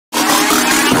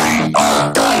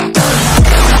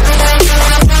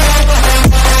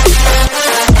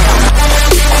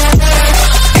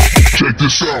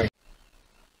yourself.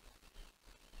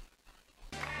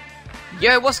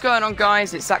 Yo, what's going on,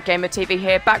 guys? It's ZakGamerTV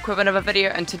here, back with another video,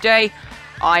 and today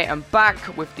I am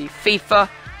back with the FIFA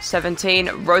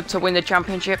 17 Road to Win the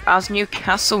Championship as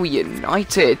Newcastle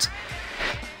United.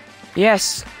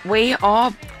 Yes, we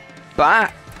are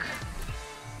back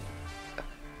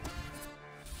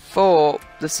for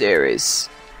the series.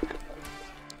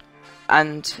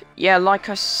 And yeah, like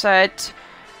I said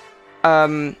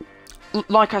in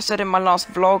my last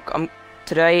vlog,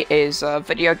 today is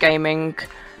video gaming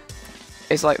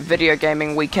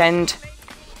weekend,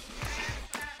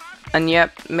 and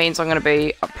yep, means I'm going to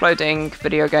be uploading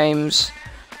video games,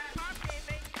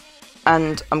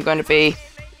 and I'm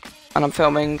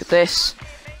filming this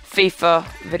FIFA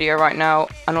video right now,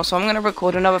 and also I'm going to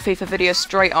record another FIFA video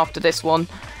straight after this one.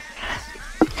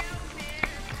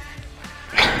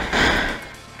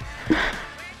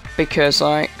 Because,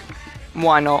 like,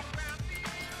 why not?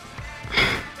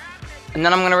 And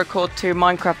then I'm going to record 2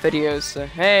 Minecraft videos, so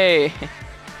hey!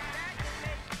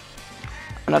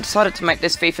 And I decided to make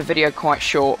this FIFA video quite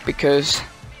short because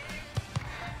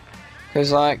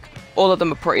like, all of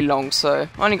them are pretty long, so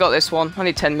I only got this one,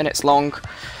 only 10 minutes long.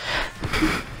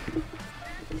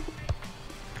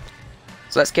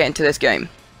 So let's get into this game.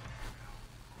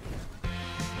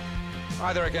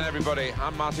 Hi there again, everybody.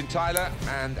 I'm Martin Tyler,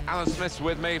 and Alan Smith's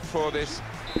with me for this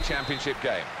championship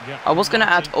game. I was going to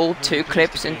add all 2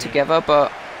 clips in together,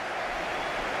 but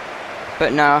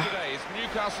no. Today is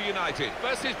Newcastle United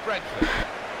versus Brentford.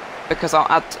 Because I'll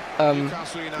add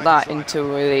that into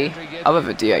the other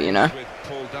video, you know. With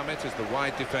Paul Dummett as the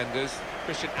wide defenders,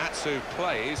 Christian Atsu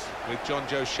plays with John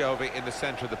Joe Shelby in the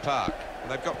centre of the park. And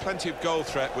they've got plenty of goal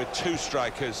threat with 2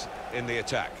 strikers in the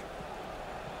attack.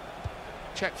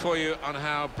 Check for you on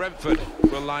how Brentford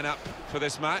will line up for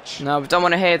this match. No, we don't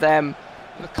want to hear them.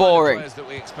 The kind Boring. of players that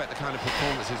we expect, the kind of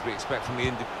performances we expect from the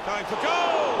Time for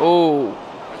goal! Oh.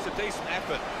 It's a decent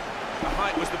effort. The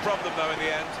height was the problem, though, in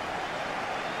the end.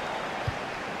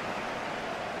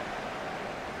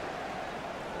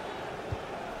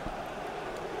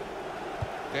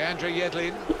 DeAndre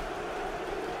Yedlin.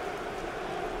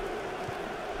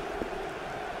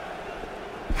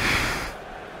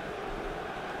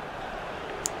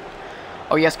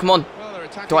 Oh yes, come on. Well,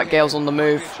 Dwight Gale's on the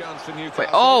move. Wait,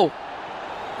 oh!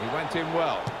 He went in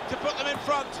well. To put them in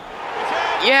front.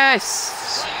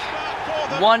 Yes!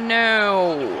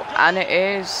 1-0. And it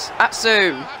is Atsu.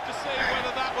 We'll have to see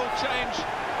whether that will change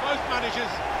both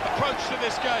managers' approach to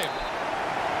this game.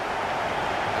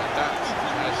 And that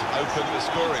has opened the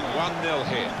scoring. 1-0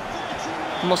 here.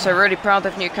 I'm also really proud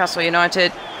of Newcastle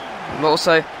United. I'm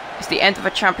also, it's the end of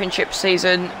a championship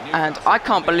season, and I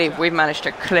can't believe we've managed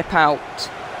to clip out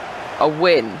a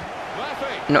win.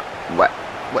 No,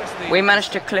 we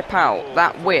managed to clip out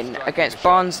that win against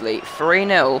Barnsley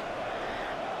 3-0,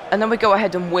 and then we go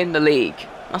ahead and win the league.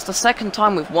 That's the second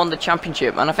time we've won the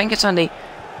championship, and I think it's only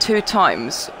 2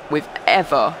 times we've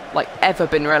ever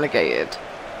been relegated.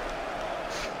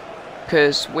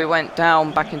 Because we went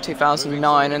down back in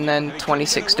 2009, and then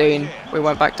 2016 we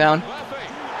went back down.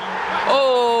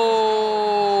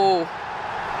 Oh!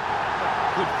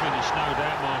 Good finish, no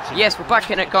doubt, Martin. Yes, we're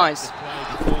back in it, guys.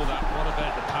 Before that, what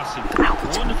about the passing?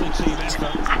 Wonderful team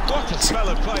effort. What a spell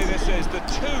of play this is. The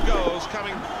 2 goals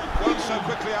coming one so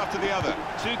quickly after the other.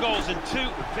 2 goals and 2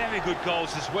 very good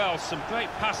goals as well. Some great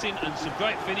passing and some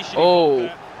great finishing. Oh.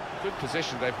 Good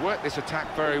position. They've worked this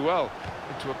attack very well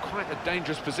into quite a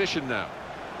dangerous position now.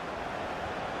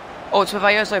 Oh, it's with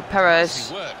Ayoso Perez.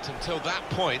 He worked until that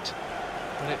point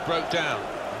when it broke down.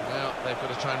 Now they've got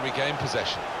to try and regain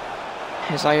possession.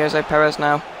 Here's Ayoso Perez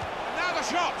now. Now the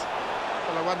shot.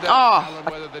 Well, I wonder, Oh, Alan,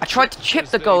 whether I tried to chip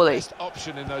the goalie. Best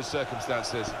option in those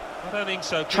circumstances. I don't think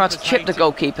so. Tried to chip the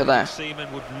goalkeeper there.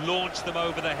 Seaman would launch them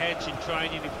over the hedge in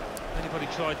training if anybody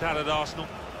tried that at Arsenal.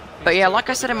 But yeah, like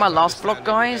I said in my last vlog,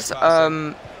 guys,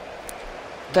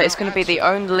 that it's going to be the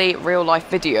only real-life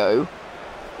video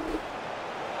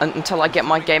until I get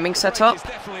my gaming set up.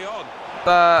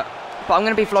 But I'm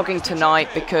going to be vlogging tonight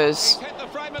because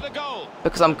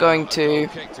I'm going to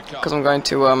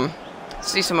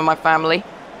see some of my family.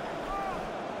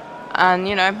 And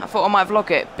you know, I thought I might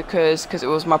vlog it because it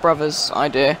was my brother's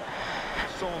idea.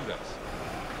 Saunders.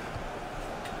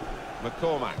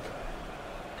 McCormack.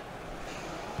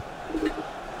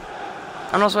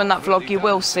 And also in that vlog you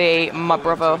will see my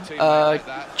brother,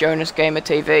 Jonas Gamer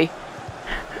TV.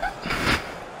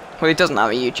 Well, he doesn't have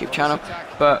a YouTube channel,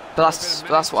 but that's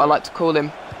what I like to call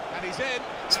him.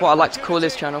 That's what I like to call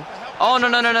his channel. Oh,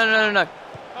 no.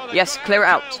 Yes, clear it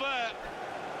out.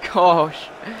 Gosh,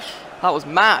 that was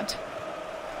mad.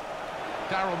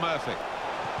 Daryl Murphy.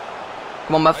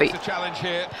 Come on, Murphy. The challenge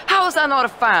here. How is that not a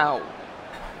foul?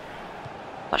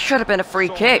 That should have been a free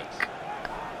kick.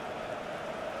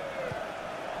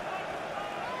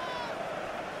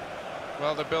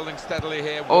 Well, they're building steadily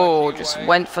here. Oh, just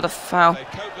went for the foul. They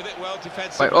cope with it well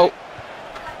defensively. Wait, oh.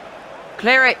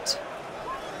 Clear it.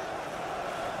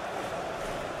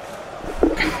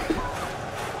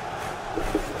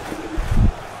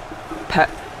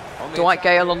 Dwight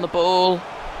Gale on the ball.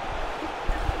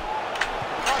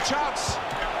 Oh, chance.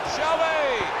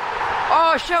 Shelby.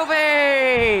 Oh,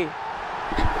 Shelby!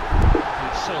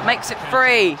 Makes it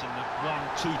free.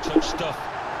 One-two touch stuff.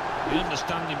 The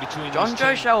understanding between John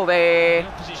Joe Shelby the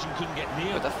opposition couldn't get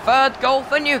near. with the third goal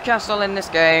for Newcastle in this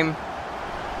game.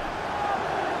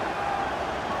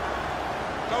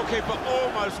 Goalkeeper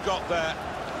almost got there,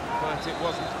 but it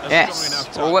wasn't a Yes, strong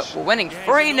enough touch. we're winning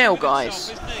 3-0, guys.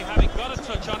 Having got a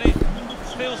touch on it,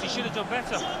 feels he should have done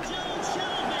better.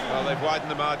 Well, they've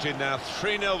widened the margin now.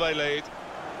 3-0 they lead.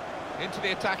 Into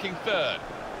the attacking third.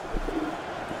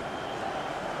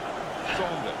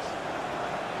 Saunders.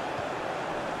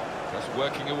 Just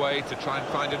working away to try and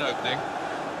find an opening.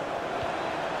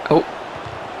 Oh.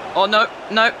 Oh, no,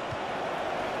 no.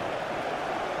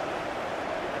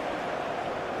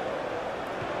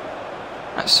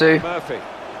 That's Sue.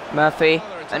 Murphy.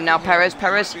 And now Perez.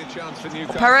 Perez.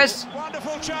 Perez.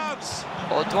 Wonderful chance.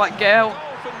 Or Dwight Gale.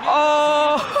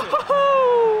 Oh!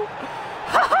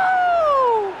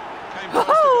 Came close,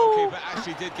 the goalkeeper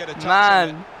actually did get a touch on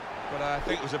it, Man, but I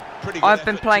think it was a pretty good I've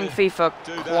been effort playing to FIFA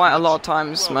do that quite a much. lot of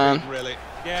times, Well man. beaten, really.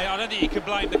 Yeah, I don't think you can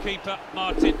blame the keeper,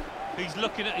 Martin. He's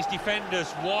looking at his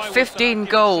defenders. Why was 15 that?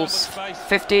 Give goals. him so much space.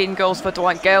 15 goals for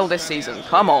Dwight Gale this season.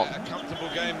 Come on. A comfortable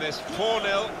game this.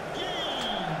 4-0.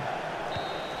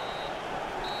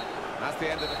 That's the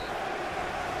end of it.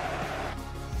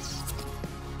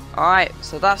 Alright,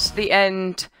 so that's the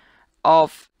end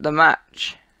of the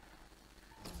match.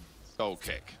 Goal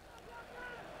kick.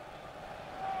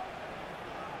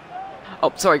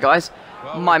 Oh, sorry guys.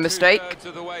 Well, My we're mistake. 2/3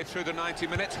 of the way through the 90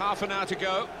 minutes. Half an hour to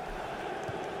go.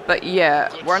 But yeah,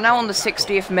 we're now on the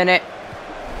 60th minute.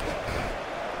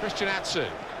 Christian Atsu.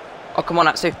 Oh, come on,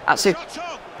 Atsu. Atsu. Shots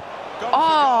on. Gone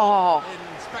Oh! for goal in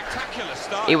spectacular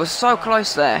style. He was so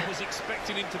close there. I was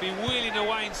expecting him to be wheeling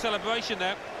away in celebration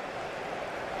there.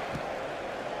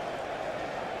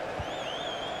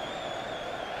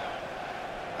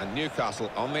 And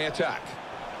Newcastle on the attack.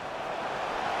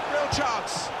 Real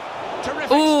chance.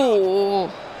 Terrific Ooh.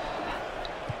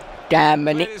 Damn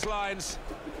start. it. His lines.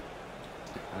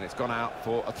 And it's gone out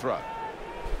for a throw.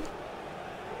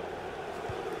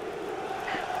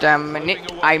 Damn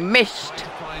it. I missed. Trying to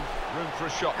find room for a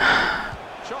shot.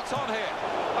 Shots on here.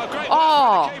 A great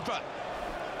Oh. work by the keeper.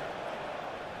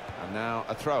 And now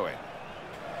a throw in.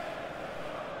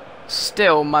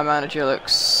 Still, my manager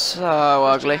looks so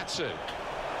ugly. Atsu.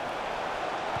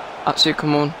 Atsu,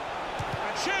 come on.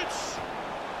 And shoots.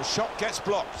 The shot gets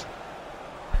blocked.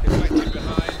 Deflected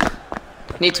behind.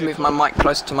 Need to move my mic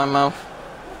closer to my mouth.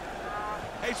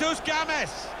 Jesus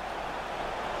Games.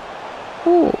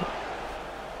 Ooh.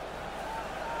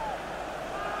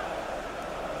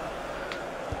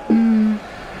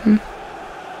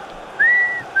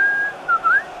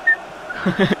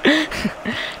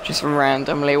 Just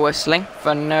randomly whistling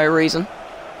for no reason.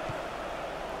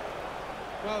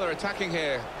 Well, they're attacking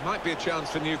here. Might be a chance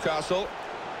for Newcastle.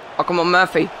 Oh, come on,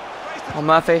 Murphy. Oh,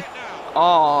 Murphy.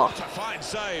 Oh. What a fine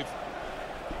save.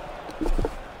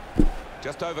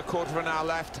 Just over quarter of an hour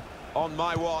left on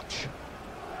my watch.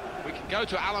 We can go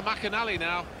to Alan McAnally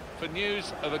now for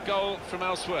news of a goal from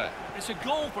elsewhere. It's a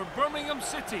goal for Birmingham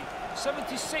City.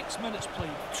 76 minutes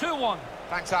played. 2-1.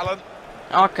 Thanks, Alan.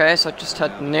 Okay, so I just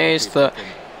had news that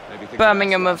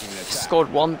Birmingham have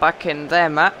scored one back in their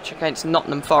match against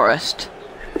Nottingham Forest.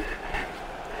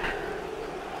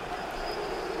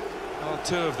 Well,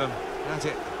 two of them at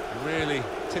it, really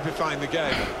typifying the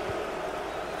game.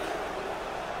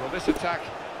 Well, this attack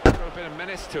got a bit of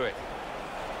menace to it.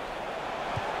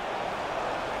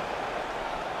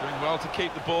 Doing well to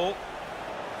keep the ball.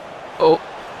 Oh.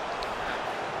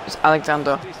 It's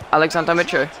Alexander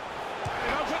Mitchell.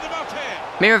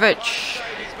 Mirovic.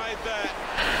 He's made there.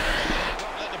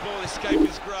 Not let the ball escape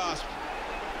his grasp.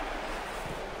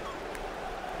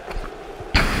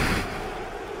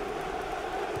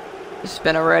 This has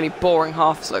been a really boring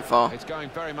half so far. It's going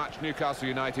very much Newcastle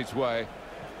United's way.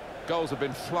 Goals have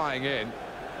been flying in,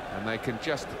 and they can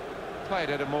just play it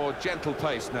at a more gentle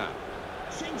pace now.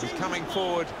 He's coming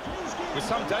forward with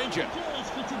some danger.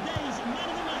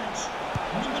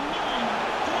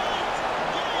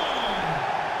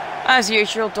 As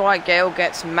usual, Dwight Gale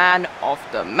gets man of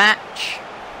the match.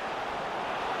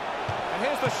 And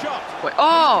here's the shot. Wait,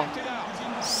 oh!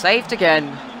 Saved again.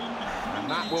 And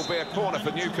that will be a corner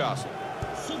for Newcastle.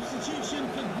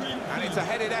 And it's a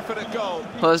headed effort at goal.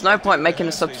 Well, there's no point making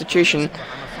a substitution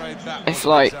if,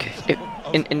 like,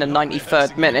 in the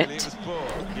 93rd minute.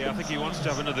 Yeah, I think he wants to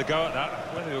have another go at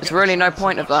that. There's really no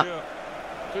point of that.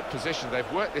 Good position.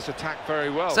 They've worked this attack very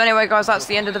well. So anyway, guys, that's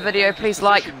the end of the video. Please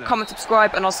like, comment,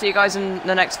 subscribe, and I'll see you guys in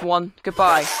the next one.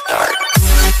 Goodbye.